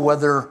show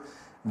whether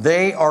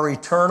they are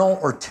eternal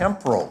or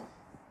temporal.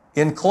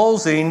 In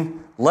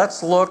closing,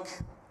 let's look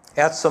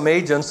at some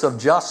agents of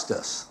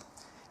justice.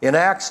 In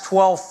Acts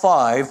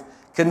 12:5,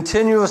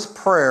 continuous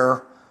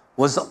prayer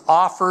was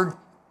offered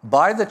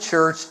by the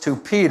church to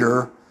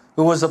Peter,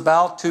 who was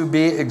about to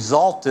be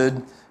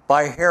exalted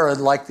by Herod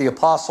like the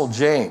Apostle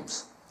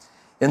James.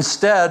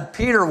 Instead,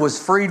 Peter was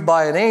freed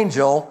by an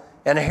angel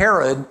and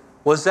Herod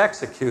was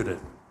executed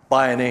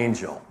by an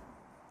angel.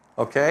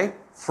 Okay?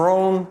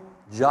 Throne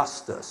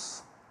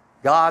justice.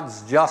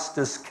 God's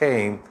justice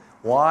came.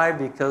 Why?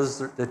 Because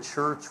the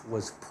church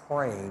was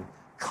praying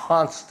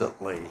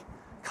constantly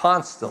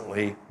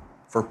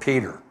for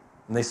Peter.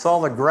 And they saw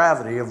the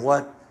gravity of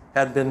what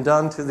had been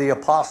done to the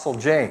Apostle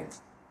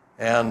James.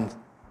 And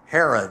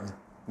Herod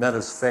met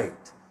his fate.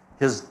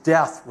 His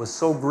death was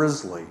so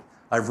grisly.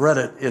 I've read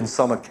it in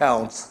some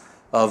accounts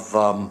of,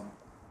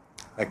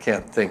 I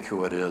can't think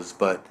who it is,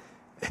 but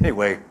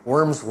anyway,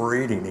 worms were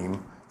eating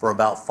him for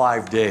about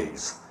 5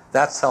 days.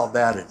 That's how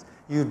bad it is.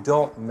 You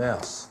don't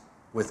mess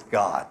with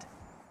God,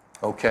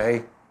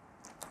 okay?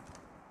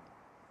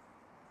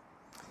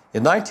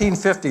 In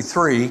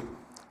 1953,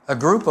 a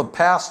group of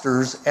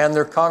pastors and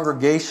their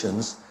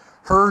congregations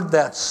heard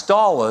that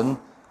Stalin,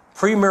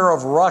 premier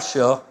of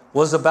Russia,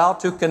 was about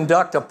to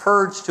conduct a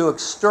purge to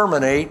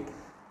exterminate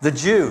the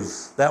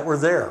Jews that were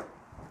there.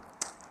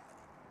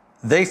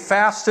 They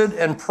fasted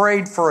and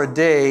prayed for a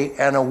day,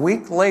 and a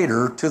week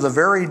later, to the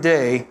very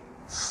day,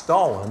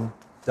 Stalin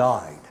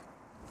died.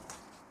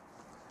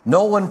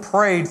 No one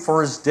prayed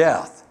for his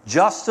death.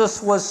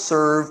 Justice was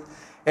served,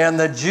 and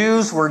the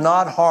Jews were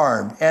not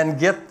harmed. And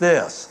get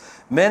this,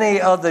 many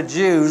of the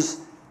Jews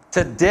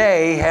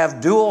today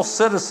have dual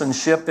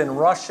citizenship in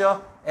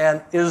Russia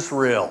and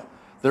Israel.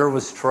 There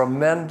was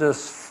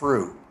tremendous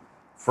fruit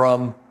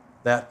from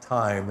that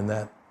time and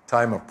that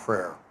time of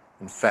prayer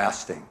and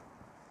fasting.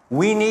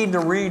 We need to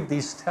read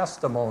these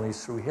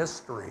testimonies through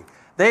history.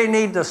 They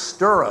need to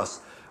stir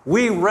us.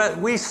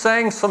 We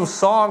sang some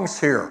songs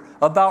here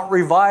about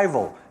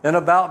revival and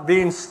about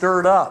being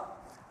stirred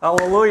up.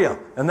 Hallelujah.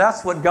 And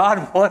that's what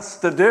God wants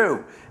to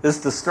do, is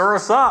to stir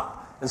us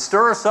up and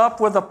stir us up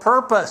with a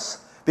purpose,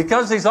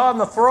 because he's on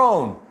the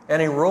throne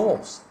and he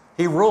rules.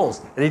 He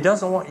rules. And he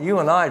doesn't want you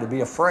and I to be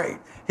afraid.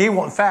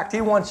 In fact,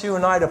 he wants you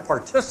and I to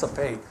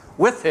participate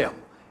with him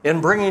in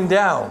bringing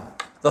down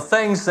the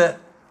things that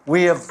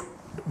we have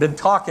been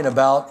talking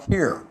about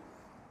here.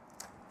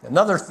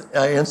 Another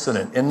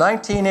incident. In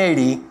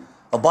 1980,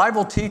 a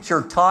Bible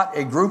teacher taught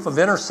a group of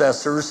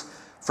intercessors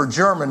for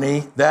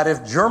Germany that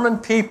if German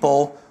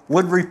people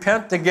would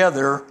repent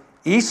together,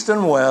 east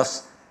and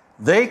west,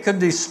 they could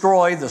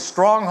destroy the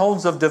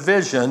strongholds of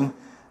division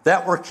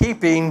that were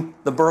keeping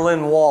the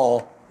Berlin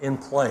Wall in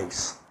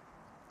place.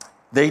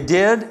 They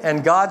did,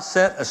 and God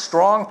sent a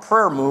strong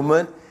prayer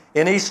movement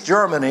in East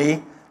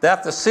Germany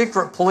that the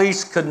secret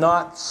police could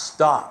not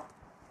stop.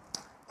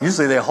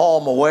 Usually they haul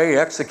them away,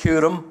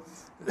 execute them,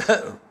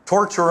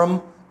 torture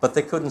them, but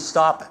they couldn't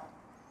stop it.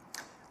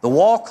 The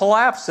wall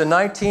collapsed in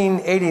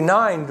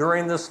 1989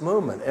 during this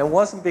movement. It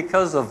wasn't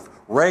because of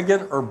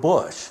Reagan or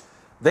Bush.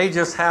 They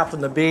just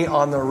happened to be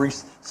on the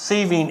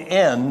receiving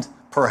end,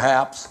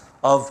 perhaps,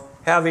 of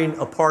having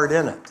a part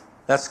in it.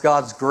 That's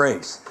God's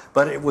grace.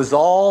 But it was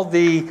all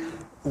the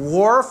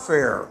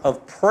warfare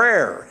of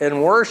prayer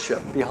and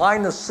worship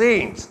behind the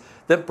scenes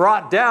that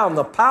brought down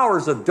the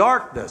powers of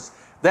darkness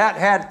that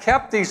had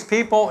kept these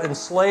people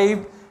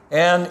enslaved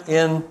and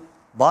in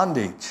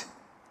bondage.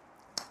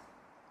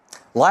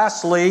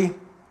 Lastly,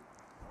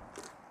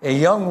 a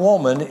young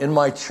woman in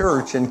my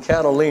church in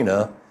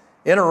Catalina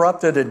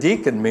interrupted a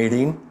deacon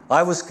meeting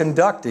I was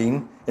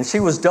conducting, and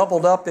she was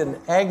doubled up in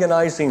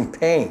agonizing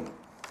pain.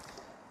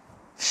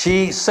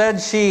 She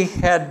said she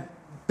had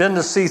been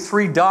to see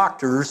 3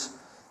 doctors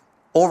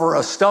over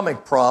a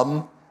stomach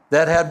problem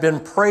that had been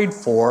prayed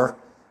for,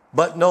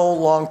 but no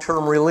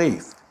long-term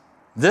relief.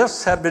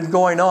 This had been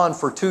going on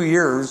for 2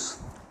 years,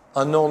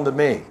 unknown to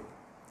me.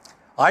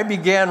 I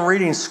began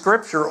reading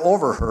scripture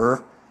over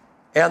her,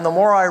 and the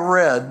more I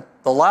read,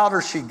 the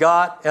louder she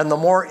got and the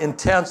more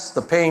intense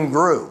the pain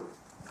grew.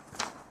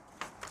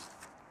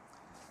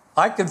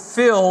 I could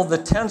feel the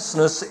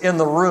tenseness in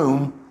the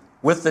room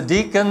with the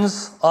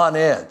deacons on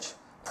edge,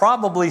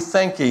 probably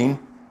thinking,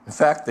 in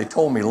fact, they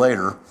told me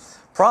later,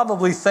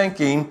 probably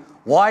thinking,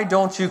 why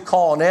don't you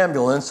call an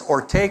ambulance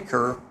or take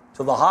her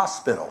to the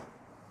hospital?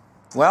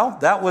 Well,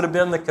 that would have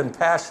been the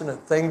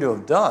compassionate thing to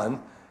have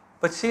done,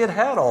 but she had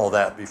had all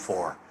that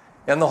before.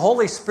 And the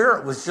Holy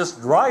Spirit was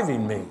just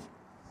driving me.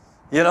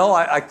 You know,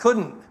 I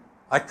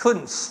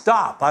couldn't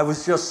stop. I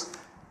was just,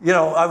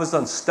 I was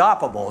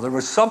unstoppable. There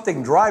was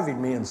something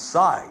driving me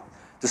inside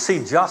to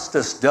see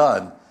justice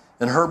done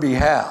in her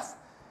behalf.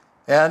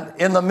 And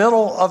in the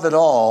middle of it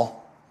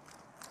all,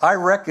 I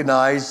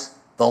recognized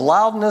the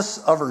loudness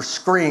of her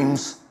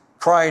screams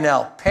crying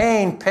out,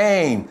 "Pain,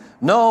 pain,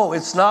 no,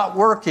 it's not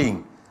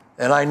working."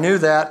 And I knew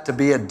that to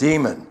be a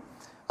demon.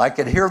 I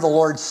could hear the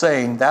Lord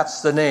saying,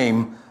 that's the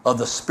name of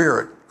the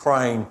spirit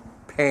crying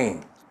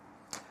pain.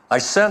 I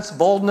sensed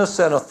boldness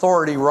and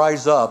authority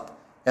rise up,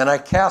 and I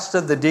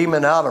casted the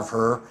demon out of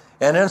her,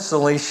 and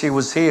instantly she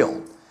was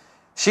healed.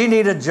 She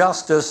needed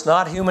justice,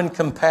 not human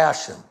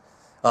compassion.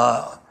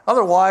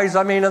 Otherwise,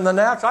 in the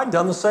natural, I'd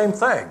done the same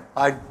thing.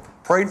 I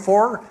prayed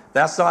for her.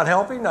 That's not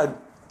helping. I'd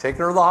take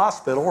her to the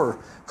hospital or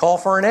call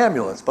for an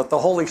ambulance. But the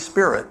Holy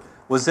Spirit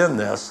was in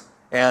this,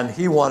 and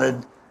he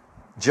wanted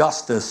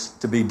justice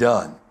to be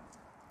done.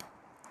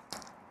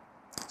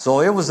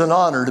 So it was an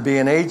honor to be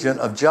an agent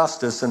of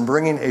justice in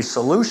bringing a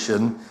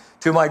solution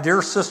to my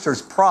dear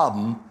sister's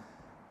problem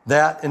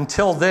that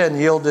until then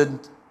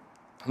yielded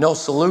no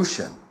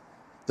solution.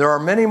 There are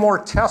many more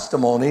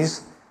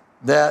testimonies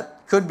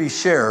that could be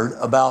shared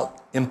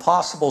about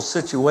impossible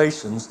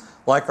situations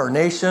like our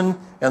nation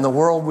and the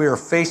world we are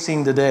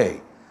facing today.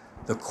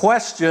 The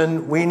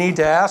question we need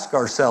to ask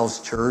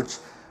ourselves, church,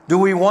 do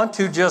we want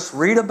to just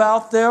read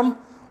about them,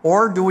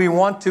 or do we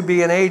want to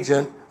be an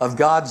agent of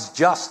God's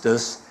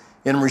justice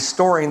in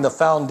restoring the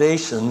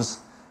foundations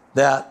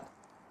that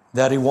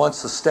he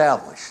once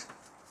established?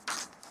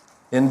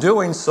 In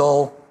doing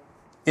so,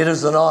 it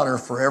is an honor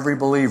for every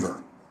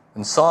believer.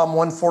 And Psalm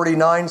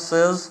 149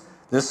 says,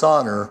 this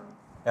honor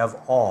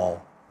have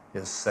all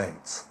his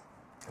saints.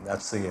 And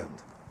that's the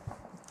end.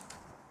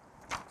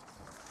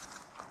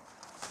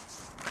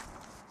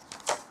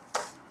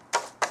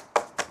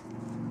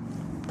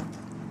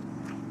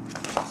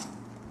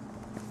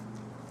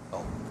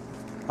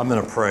 I'm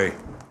going to pray.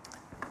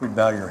 Would you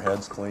bow your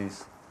heads,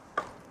 please?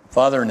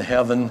 Father in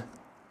heaven,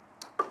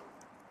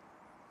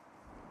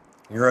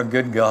 you're a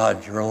good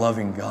God. You're a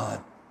loving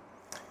God.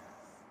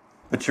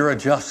 But you're a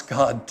just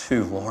God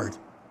too, Lord.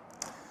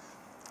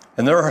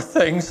 And there are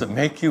things that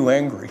make you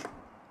angry.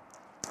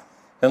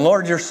 And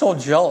Lord, you're so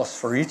jealous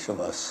for each of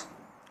us.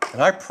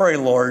 And I pray,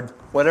 Lord,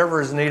 whatever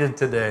is needed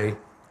today,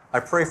 I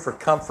pray for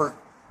comfort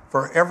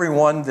for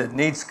everyone that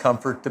needs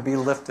comfort to be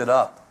lifted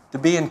up, to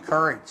be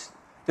encouraged,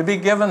 to be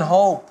given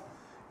hope.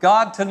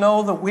 God, to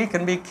know that we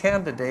can be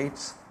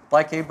candidates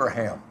like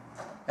Abraham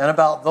and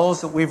about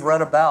those that we've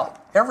read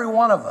about. Every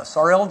one of us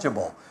are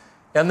eligible.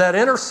 And that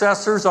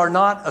intercessors are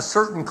not a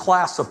certain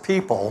class of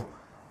people,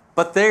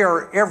 but they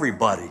are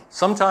everybody.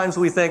 Sometimes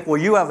we think, well,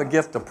 you have a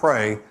gift to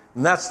pray,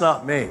 and that's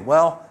not me.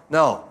 Well,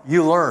 no,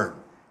 you learn.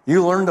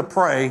 You learn to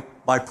pray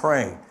by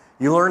praying.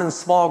 You learn in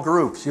small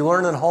groups. You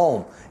learn at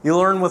home. You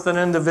learn with an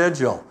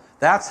individual.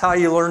 That's how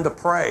you learn to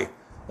pray.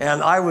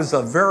 And I was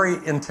a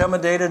very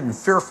intimidated and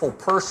fearful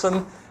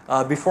person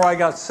before I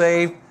got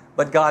saved,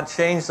 but God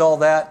changed all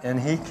that, and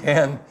he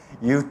can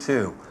you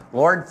too.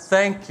 Lord,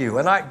 thank you.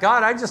 And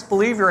God, I just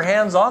believe your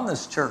hand's on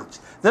this church.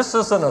 This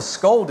isn't a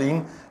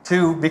scolding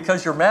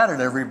because you're mad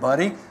at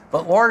everybody,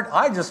 but Lord,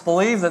 I just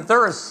believe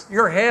that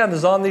your hand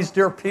is on these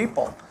dear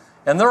people.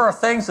 And there are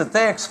things that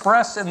they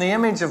express in the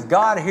image of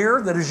God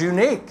here that is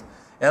unique.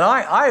 And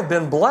I have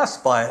been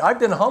blessed by it. I've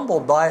been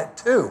humbled by it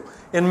too,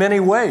 in many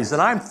ways.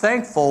 And I'm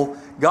thankful,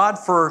 God,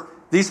 for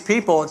these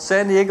people at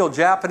San Diego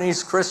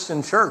Japanese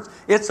Christian Church.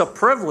 It's a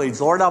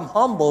privilege, Lord. I'm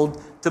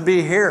humbled to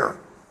be here.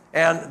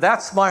 And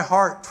that's my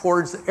heart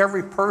towards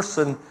every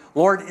person,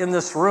 Lord, in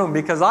this room,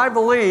 because I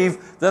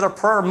believe that a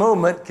prayer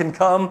movement can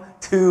come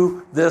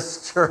to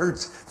this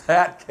church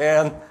that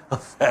can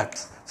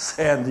affect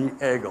San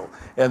Diego.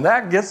 And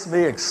that gets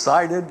me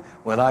excited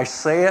when I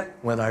say it,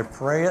 when I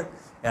pray it,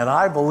 and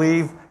I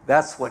believe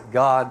that's what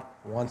God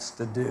wants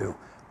to do.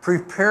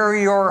 Prepare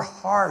your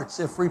hearts.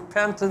 If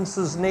repentance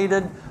is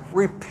needed,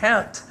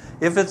 repent.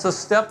 If it's a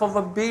step of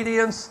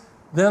obedience,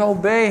 then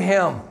obey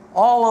him.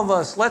 All of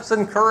us, let's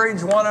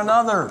encourage one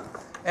another.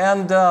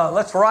 And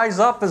let's rise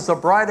up as the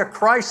bride of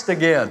Christ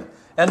again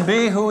and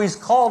be who he's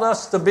called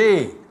us to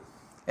be.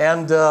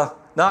 And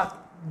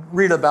not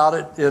read about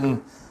it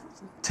in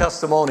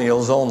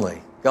testimonials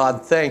only.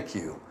 God, thank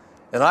you.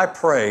 And I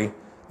pray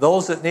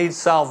those that need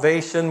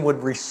salvation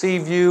would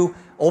receive you,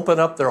 open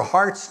up their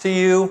hearts to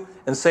you,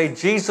 and say,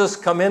 Jesus,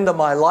 come into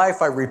my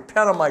life. I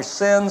repent of my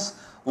sins.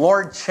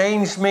 Lord,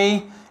 change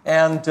me.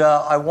 And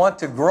I want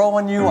to grow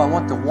in you. I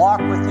want to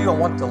walk with you. I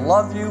want to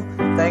love you.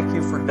 Thank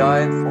you for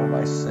dying for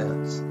my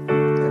sins.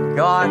 And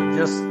God,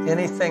 just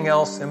anything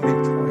else in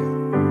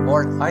between.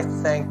 Lord, I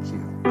thank you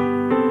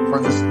for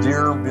this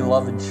dear,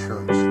 beloved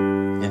church.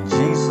 In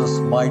Jesus'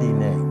 mighty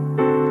name.